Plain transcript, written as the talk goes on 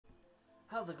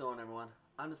How's it going, everyone?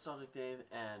 I'm Nostalgic Dave,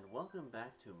 and welcome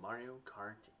back to Mario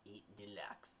Kart 8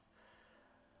 Deluxe.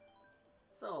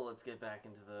 So let's get back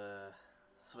into the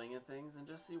swing of things and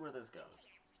just see where this goes.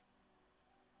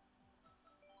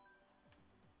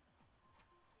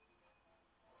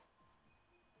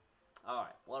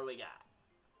 Alright, what do we got?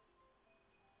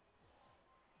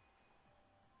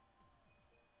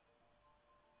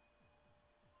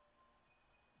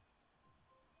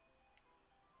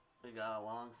 We got a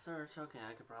long search. Okay,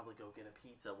 I could probably go get a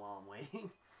pizza while I'm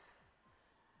waiting.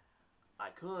 I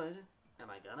could. Am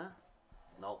I gonna?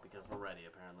 Nope, because we're ready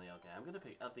apparently. Okay, I'm gonna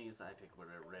pick up these. I pick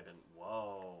ribbon.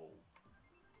 Whoa.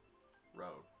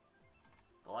 Road.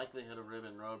 The likelihood of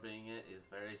ribbon road being it is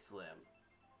very slim.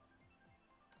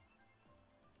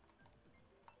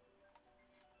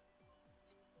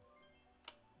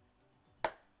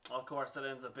 Of course, it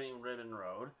ends up being ribbon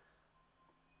road.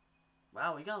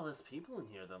 Wow, we got less people in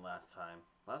here than last time.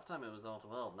 Last time it was all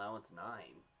 12, now it's 9.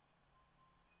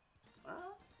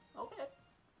 Okay.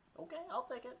 Okay, I'll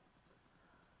take it.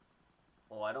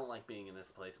 Oh, I don't like being in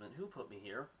this placement. Who put me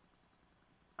here?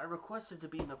 I requested to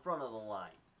be in the front of the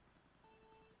line.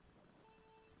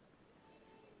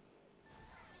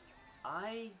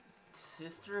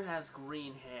 Sister has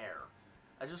green hair.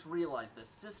 I just realized this.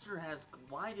 Sister has...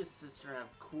 Why does Sister have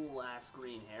cool-ass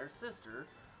green hair? Sister...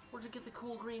 Where'd you get the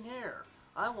cool green hair?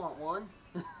 I want one.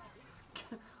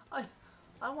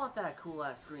 I want that cool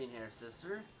ass green hair,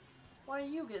 sister. Why are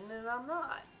you getting it and I'm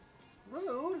not?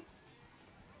 Rude.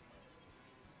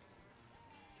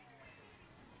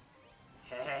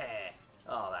 Heh.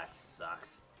 Oh, that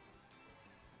sucked.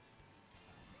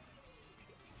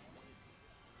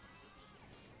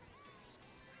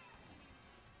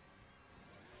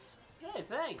 Hey,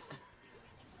 thanks.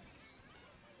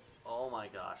 Oh my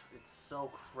gosh, it's so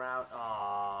crowded.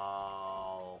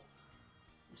 Oh,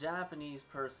 Japanese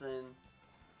person.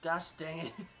 Gosh dang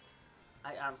it.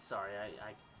 I'm sorry,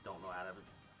 I don't know how to...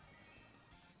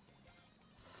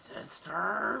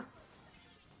 Sister?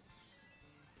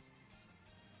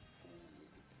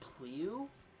 Pliu?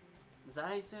 Is that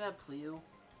how you say that, Pliu?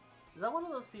 Is that one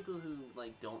of those people who,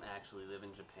 like, don't actually live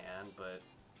in Japan, but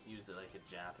use it like a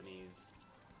Japanese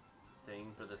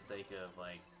thing for the sake of,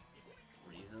 like,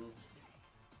 reasons?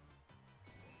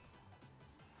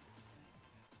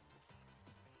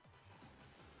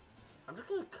 I'm just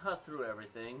gonna cut through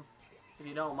everything, if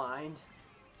you don't mind.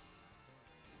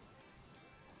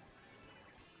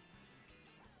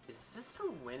 Is Sister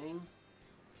winning?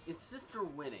 Is Sister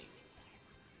winning?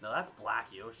 No, that's Black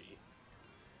Yoshi.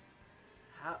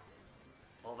 How?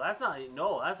 Well, that's not...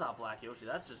 No, that's not Black Yoshi.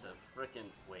 That's just a frickin'...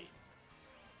 Wait.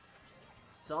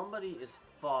 Somebody is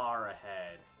far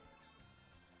ahead.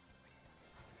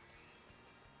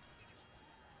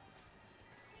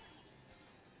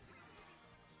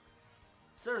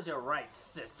 Serves you right,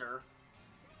 sister.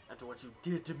 After what you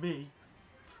did to me.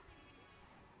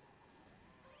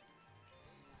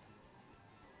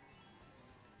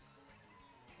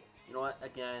 You know what?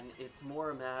 Again, it's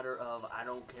more a matter of I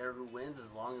don't care who wins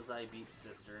as long as I beat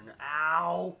sister. And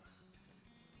ow!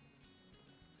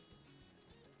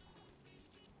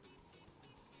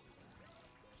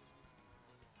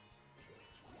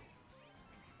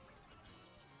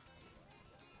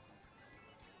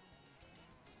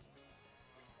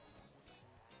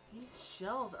 These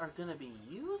shells are gonna be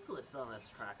useless on this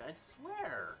track, I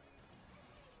swear.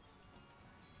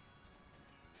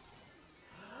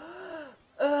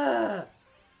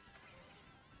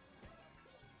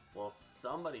 Well,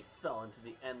 somebody fell into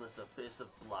the endless abyss of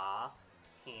blah.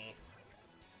 You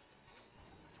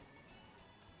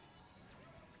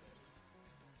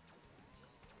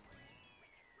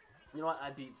know what?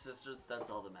 I beat sister. That's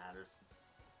all that matters.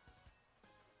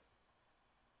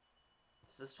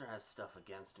 Sister has stuff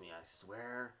against me, I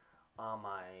swear, on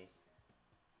my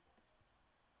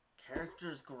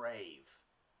character's grave.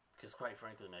 Because quite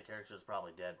frankly, my character's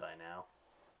probably dead by now.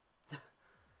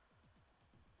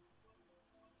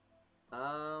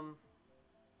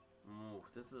 Ooh,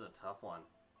 this is a tough one.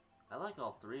 I like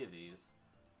all three of these.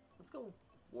 Let's go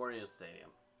Wario Stadium.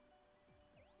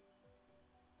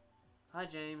 Hi,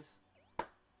 James.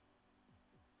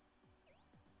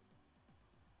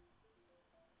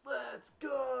 Let's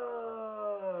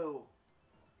go!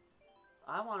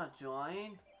 I want to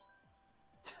join.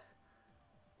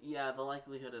 Yeah, the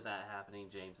likelihood of that happening,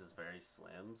 James, is very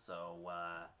slim, so,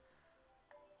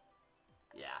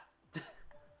 yeah.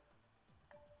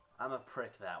 I'm a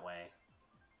prick that way.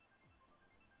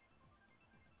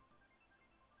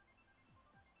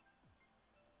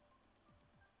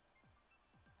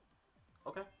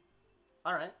 Okay.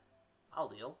 Alright. I'll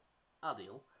deal.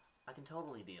 I can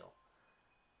totally deal.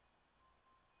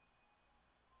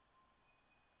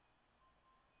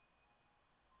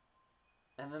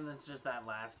 And then there's just that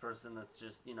last person that's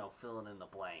just, you know, filling in the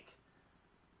blank.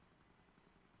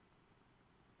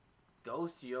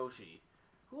 Ghost Yoshi.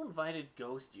 Who invited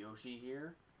Ghost Yoshi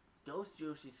here? Ghost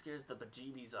Yoshi scares the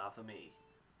bejeebies off of me.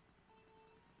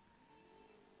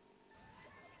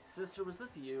 Sister, was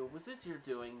this you? Was this your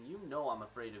doing? You know I'm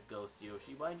afraid of Ghost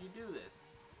Yoshi. Why'd you do this?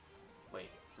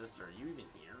 Wait, sister, are you even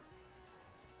here?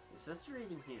 Is sister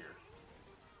even here?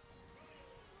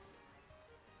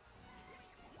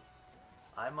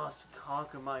 I must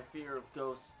conquer my fear of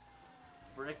Ghost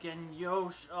frickin'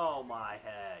 Yoshi. Oh my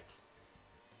heck.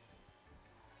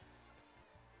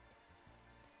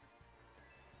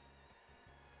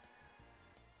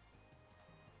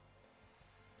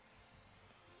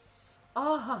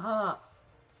 Ah ha ha.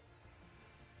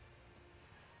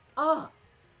 Ah.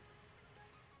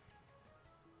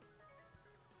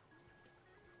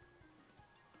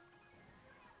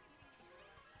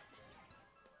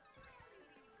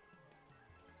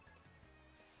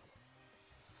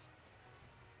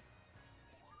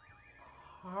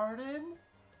 Pardon?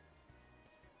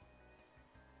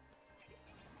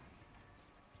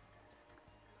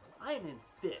 I am in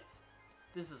 5th.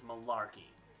 This is malarkey.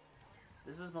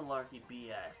 This is malarkey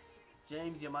BS.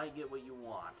 James, you might get what you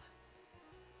want.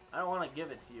 I don't want to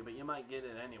give it to you, but you might get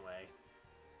it anyway.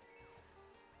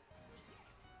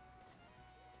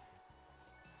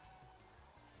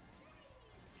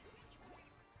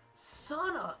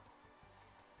 Son of...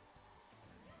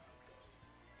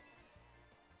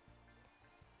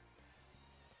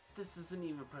 This isn't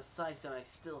even precise and I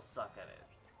still suck at it.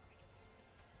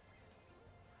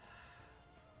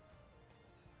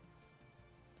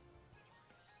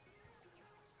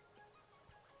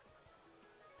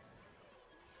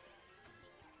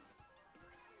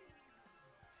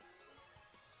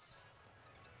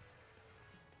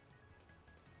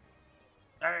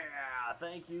 Ah,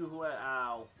 thank you,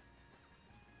 ow.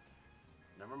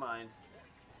 Never mind.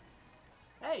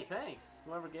 Hey, thanks.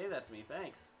 Whoever gave that to me,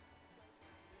 thanks.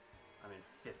 I'm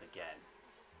in 5th again.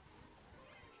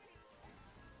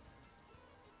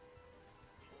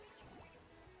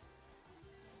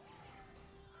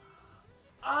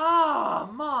 Ah,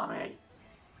 mommy!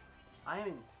 I'm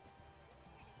in...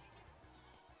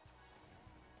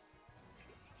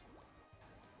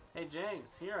 Hey,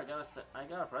 James, here, I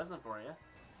got a present for you.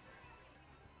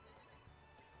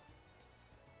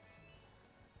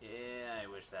 Yeah, I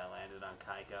wish that landed on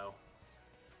Kaiko.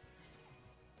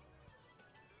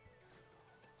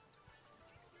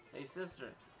 Hey, sister.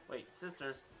 Wait,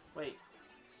 sister. Wait.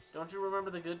 Don't you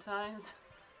remember the good times?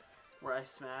 Where I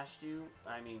smashed you?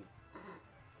 I mean...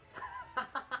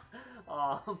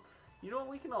 you know what?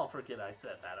 We can all forget I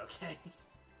said that, okay?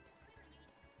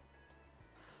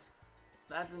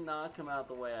 That did not come out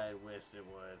the way I wished it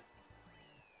would.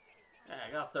 Yeah,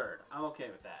 I got 3rd. I'm okay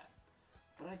with that.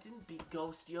 But I didn't beat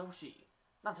Ghost Yoshi.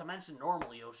 Not to mention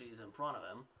normal Yoshi's in front of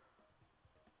him.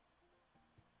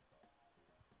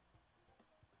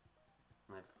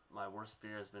 My worst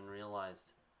fear has been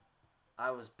realized.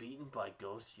 I was beaten by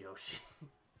Ghost Yoshi.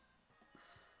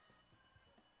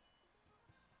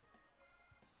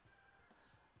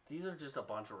 These are just a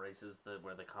bunch of races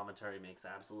where the commentary makes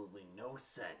absolutely no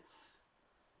sense.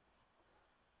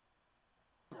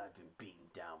 I've been beaten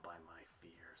down by my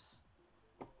fears.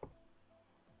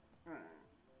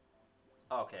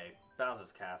 Okay,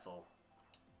 Bowser's Castle.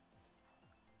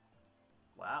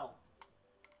 Wow.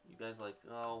 You guys like,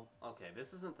 oh, okay,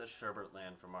 this isn't the Sherbert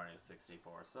Land for Mario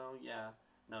 64, so yeah.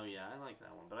 No, yeah, I like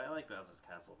that one, but I like Bowser's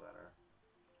Castle better.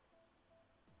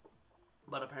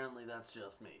 But apparently that's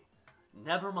just me.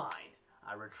 Never mind.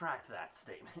 I retract that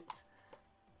statement.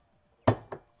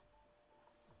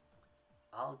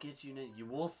 I'll get you, you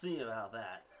will see about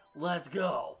that. Let's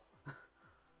go!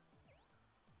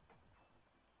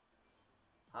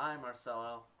 Hi,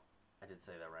 Marcelo. I did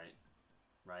say that right.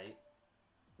 Right?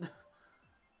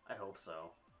 I hope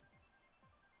so.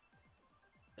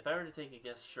 If I were to take a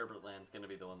guess, Sherbert Land's gonna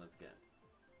be the one that's good.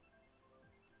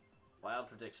 Wild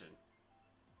prediction.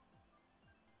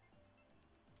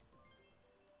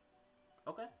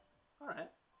 Okay.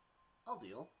 Alright. I'll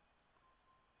deal.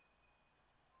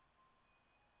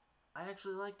 I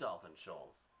actually like Dolphin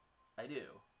Shoals. I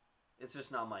do. It's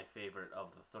just not my favorite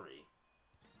of the 3.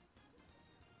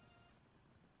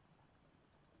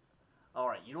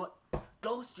 Alright, you know what?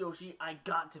 Ghost Yoshi, I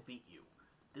got to beat you.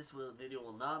 This video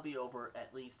will not be over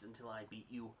at least until I beat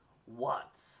you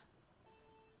once.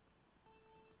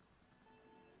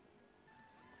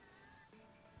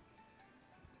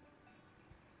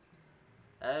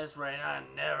 That's right, I'm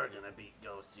never gonna beat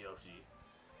Ghost Yoshi.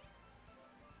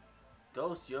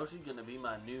 Ghost Yoshi gonna be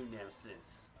my new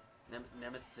nemesis.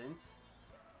 Nemesis?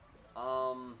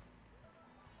 Um...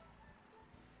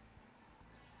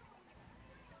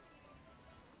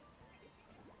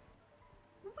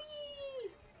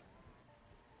 Whee!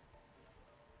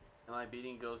 Am I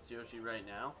beating Ghost Yoshi right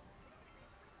now?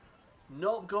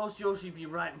 Nope, Ghost Yoshi be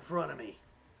right in front of me.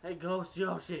 Hey, Ghost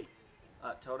Yoshi.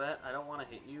 Toadette, I don't want to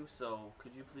hit you, so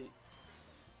could you please...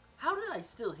 How did I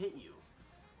still hit you?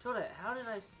 Toadette, how did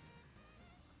I...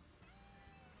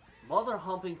 Mother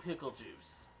humping pickle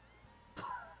juice.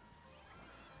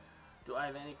 Do I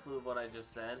have any clue of what I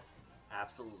just said?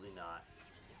 Absolutely not.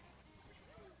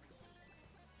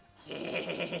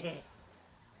 Yeah.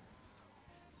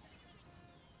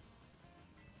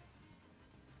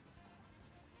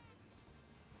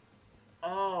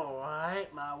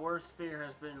 Alright, my worst fear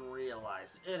has been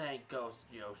realized. It ain't Ghost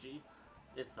Yoshi.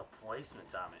 It's the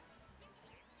placement on it.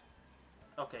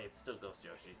 Okay, it's still Ghost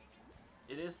Yoshi.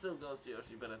 It is still Ghost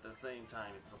Yoshi, but at the same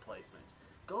time, it's the placement.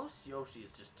 Ghost Yoshi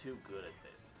is just too good at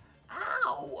this.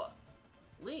 Ow!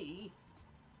 Lee?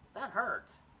 That hurt.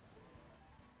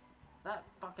 That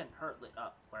fucking hurt.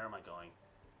 Where am I going?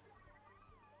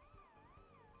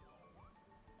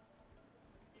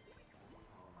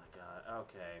 Oh my god,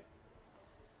 okay.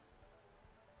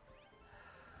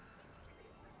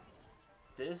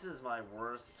 This is my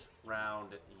worst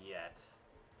round yet.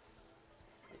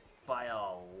 By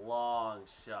a long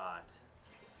shot.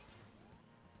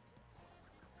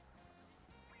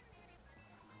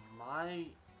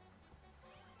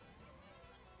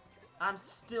 I'm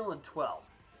still in 12.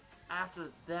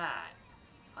 After that,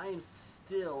 I am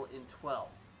still in 12.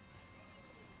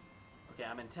 Okay,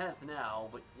 I'm in 10th now,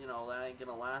 but you know, that ain't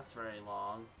gonna last very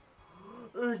long.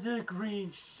 The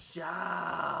green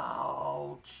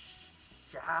shout!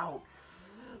 Shout!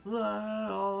 Let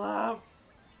it all out!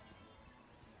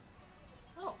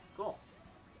 Oh, cool.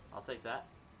 I'll take that.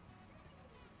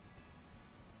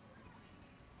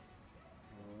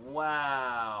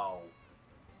 Wow.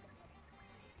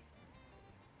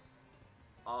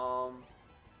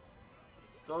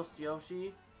 Ghost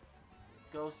Yoshi?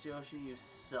 Ghost Yoshi, you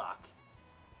suck.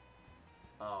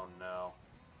 Oh no.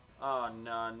 Oh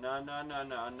no, no, no, no,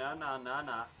 no, no, no, no,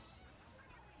 no.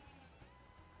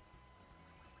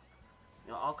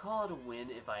 You know, I'll call it a win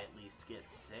if I at least get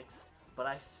 6th, but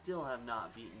I still have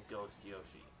not beaten Ghost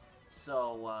Yoshi.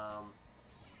 So,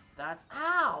 that's...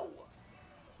 Ow!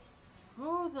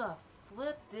 Who the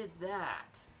flip did that?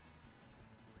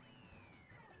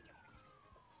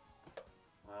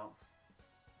 Well,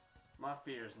 my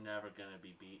fear's never gonna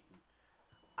be beaten.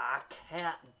 I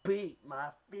can't beat my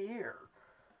fear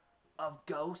of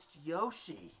Ghost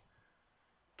Yoshi.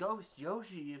 Ghost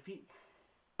Yoshi,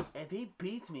 if he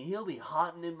beats me, he'll be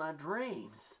haunting in my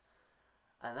dreams.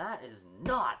 And that is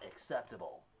not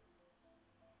acceptable.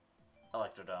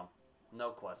 Electrodome. No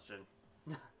question.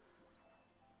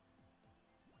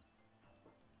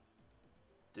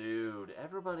 Dude,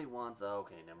 everybody wants...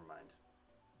 Okay, never mind.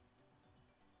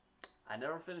 I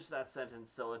never finished that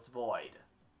sentence, so it's void.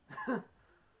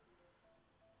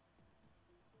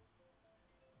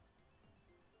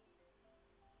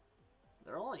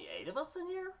 There are only 8 of us in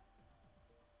here?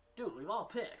 Dude, we've all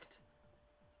picked.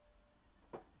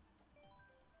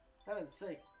 Heaven's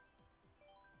sake.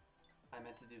 I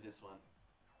meant to do this one.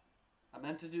 I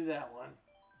meant to do that one.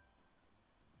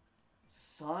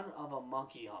 Son of a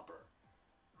monkey humper.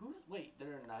 Wait, there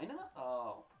are 9 of us?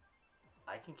 Oh.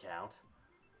 I can count.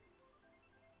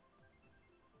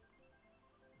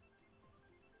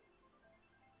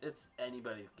 It's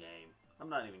anybody's game. I'm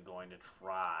not even going to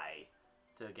try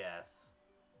to guess.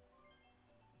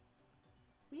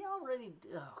 We already...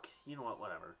 Okay, you know what?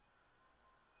 Whatever.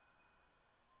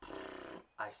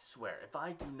 I swear, if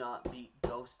I do not beat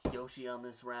Ghost Yoshi on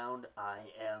this round, I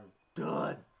am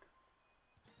done.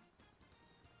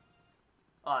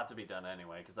 I'll have to be done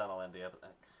anyway, because that'll end the episode.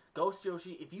 Ghost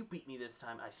Yoshi, if you beat me this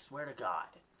time, I swear to God.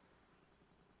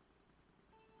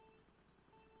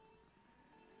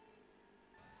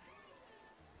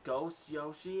 Ghost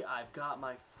Yoshi, I've got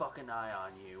my fucking eye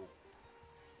on you.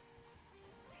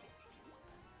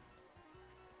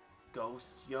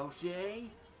 Ghost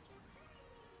Yoshi?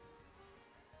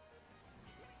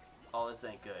 Oh, this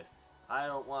ain't good. I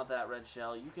don't want that red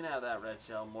shell. You can have that red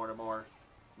shell, Mortimer.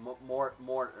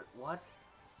 What?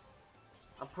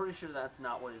 I'm pretty sure that's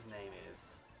not what his name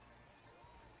is.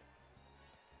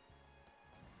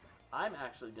 I'm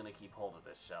actually gonna keep hold of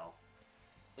this shell.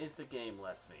 If the game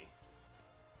lets me.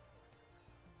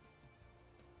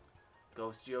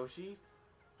 Ghost Yoshi,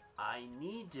 I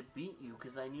need to beat you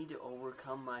because I need to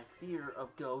overcome my fear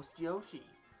of Ghost Yoshi.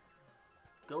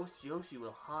 Ghost Yoshi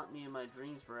will haunt me in my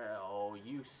dreams forever. Oh,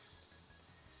 you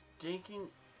stinking...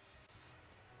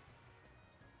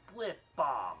 flip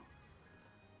bomb.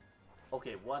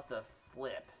 Okay, what the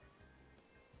flip?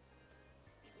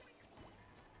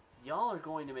 Y'all are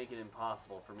going to make it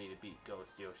impossible for me to beat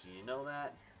Ghost Yoshi, you know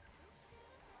that?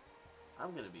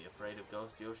 I'm gonna be afraid of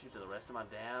Ghost Yoshi for the rest of my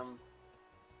damn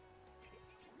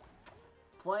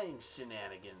playing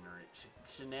shenanigan.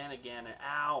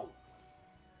 Ow!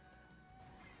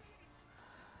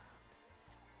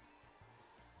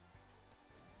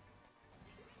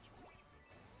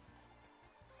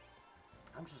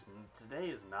 Today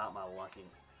is not my lucky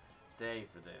day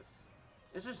for this.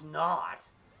 It's just not!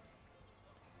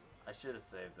 I should have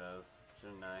saved those,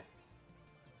 shouldn't I?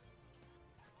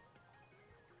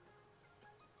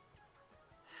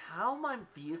 How my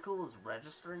vehicle is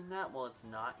registering that while it's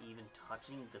not even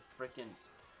touching the frickin'...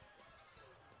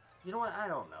 You know what? I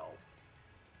don't know.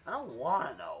 I don't want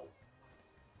to know.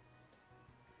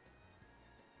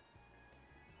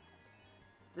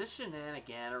 This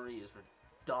shenaniganery is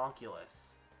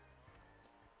redonkulous.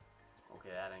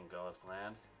 Okay, that didn't go as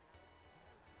planned.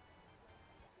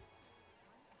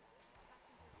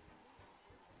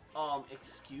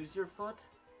 Excuse your foot?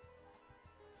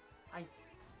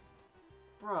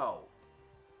 Bro.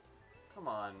 Come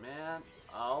on, man.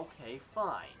 Okay,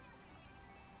 fine.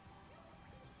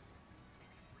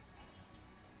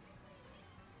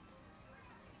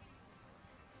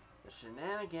 The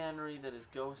shenaniganery that is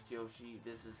Ghost Yoshi,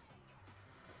 this is...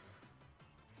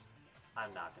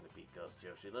 I'm not gonna beat Ghost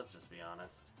Yoshi, let's just be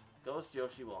honest. Ghost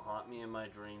Yoshi will haunt me in my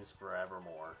dreams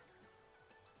forevermore.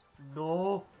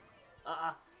 No!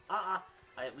 I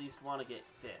at least want to get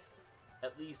 5th.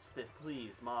 At least 5th,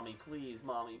 please, mommy, please,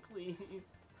 mommy,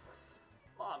 please.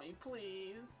 Mommy,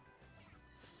 please.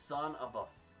 Son of a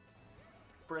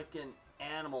frickin'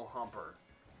 animal humper.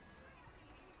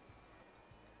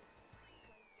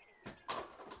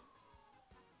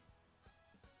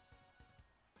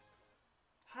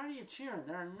 How are you cheering?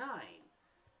 There are 9.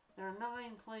 There are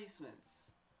 9 placements.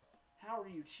 How are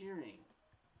you cheering?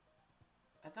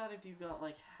 I thought if you got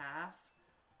like half...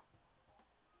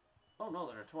 Oh no,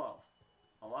 there are 12.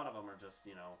 A lot of them are just,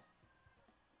 you know,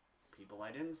 people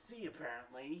I didn't see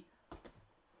apparently.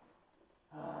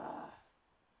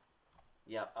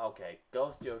 Yep, okay.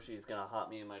 Ghost Yoshi is gonna haunt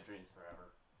me in my dreams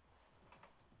forever.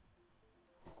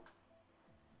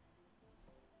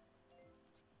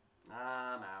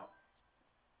 I'm out.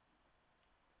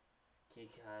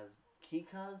 Kikas,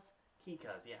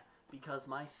 yeah. Because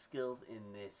my skills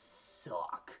in this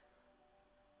suck.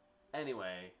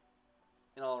 Anyway,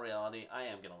 in all reality, I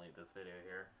am going to leave this video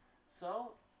here.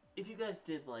 So, if you guys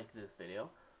did like this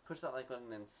video, push that like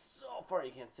button, and so far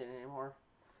you can't see it anymore.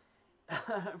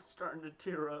 I'm starting to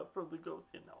tear up from the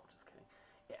ghost. No, just kidding.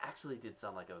 It actually did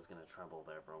sound like I was going to tremble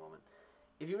there for a moment.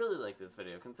 If you really like this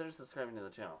video, consider subscribing to the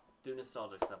channel. Do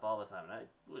nostalgic stuff all the time, and I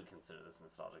would consider this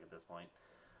nostalgic at this point.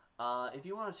 If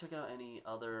you want to check out any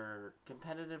other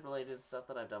competitive related stuff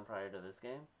that I've done prior to this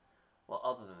game, well,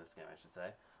 other than this game, I should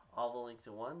say, I'll have a link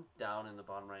to one down in the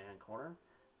bottom right hand corner.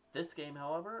 This game,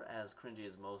 however, as cringy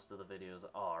as most of the videos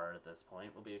are at this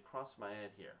point, will be across my head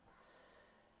here.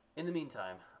 In the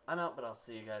meantime, I'm out, but I'll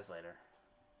see you guys later.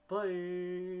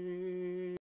 Bye!